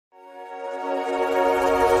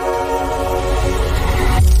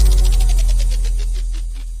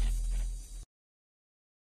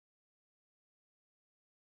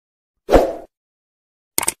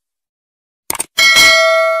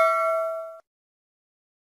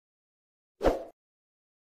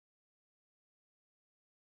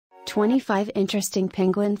25 Interesting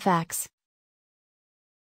Penguin Facts.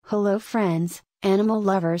 Hello friends, animal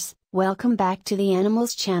lovers, welcome back to the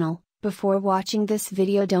Animals channel. Before watching this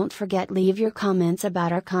video, don't forget leave your comments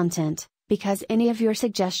about our content, because any of your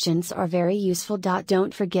suggestions are very useful.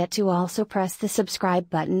 Don't forget to also press the subscribe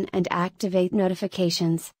button and activate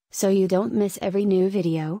notifications, so you don't miss every new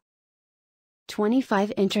video.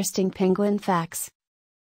 25 Interesting Penguin Facts.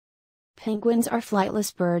 Penguins are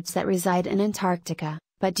flightless birds that reside in Antarctica,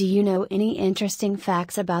 but do you know any interesting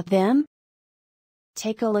facts about them?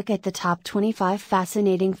 Take a look at the top 25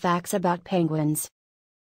 fascinating facts about penguins.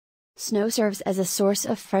 Snow serves as a source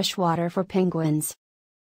of fresh water for penguins.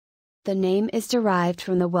 The name is derived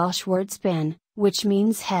from the Welsh word spen, which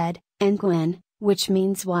means head, and gwyn, which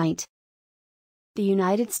means white. The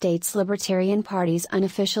United States Libertarian Party's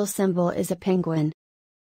unofficial symbol is a penguin.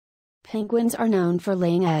 Penguins are known for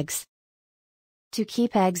laying eggs. To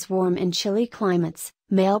keep eggs warm in chilly climates,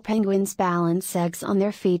 male penguins balance eggs on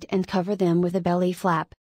their feet and cover them with a belly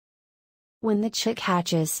flap. When the chick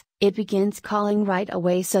hatches, it begins calling right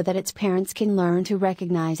away so that its parents can learn to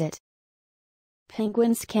recognize it.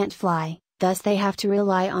 Penguins can't fly, thus they have to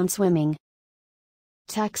rely on swimming.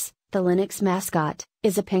 Tux, the Lynx mascot,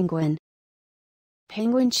 is a penguin.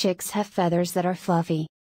 Penguin chicks have feathers that are fluffy.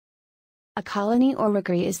 A colony or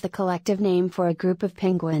rookery is the collective name for a group of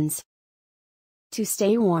penguins. To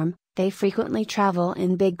stay warm, they frequently travel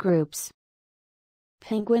in big groups.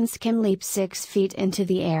 Penguins can leap 6 feet into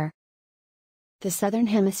the air. The southern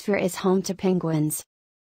hemisphere is home to penguins.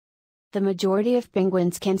 The majority of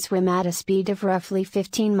penguins can swim at a speed of roughly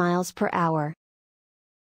 15 miles per hour.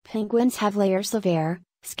 Penguins have layers of air,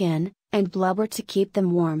 skin, and blubber to keep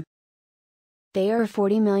them warm. They are a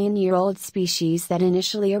 40-million-year-old species that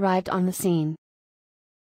initially arrived on the scene.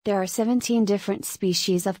 There are 17 different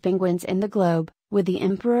species of penguins in the globe, with the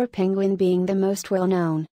emperor penguin being the most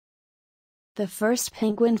well-known. The first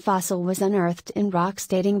penguin fossil was unearthed in rocks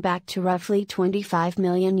dating back to roughly 25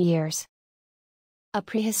 million years. A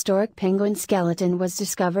prehistoric penguin skeleton was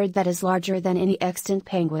discovered that is larger than any extant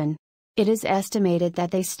penguin. It is estimated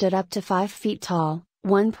that they stood up to 5 feet tall,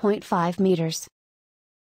 1.5 meters.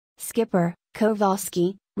 Skipper,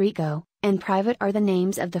 Kowalski, Rico, and Private are the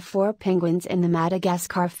names of the 4 penguins in the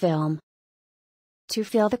Madagascar film. To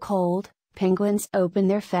feel the cold, penguins open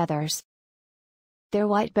their feathers. Their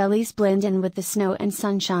white bellies blend in with the snow and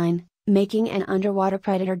sunshine, making an underwater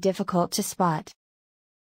predator difficult to spot.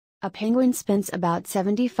 A penguin spends about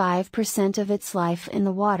 75% of its life in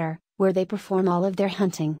the water, where they perform all of their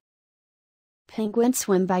hunting. Penguins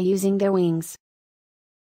swim by using their wings.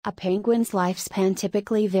 A penguin's lifespan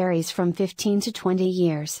typically varies from 15 to 20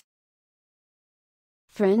 years.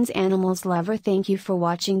 Friends, animals lover, thank you for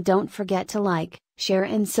watching. Don't forget to like, share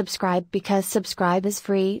and subscribe because subscribe is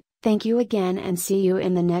free. Thank you again and see you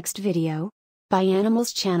in the next video. By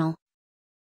Animals channel.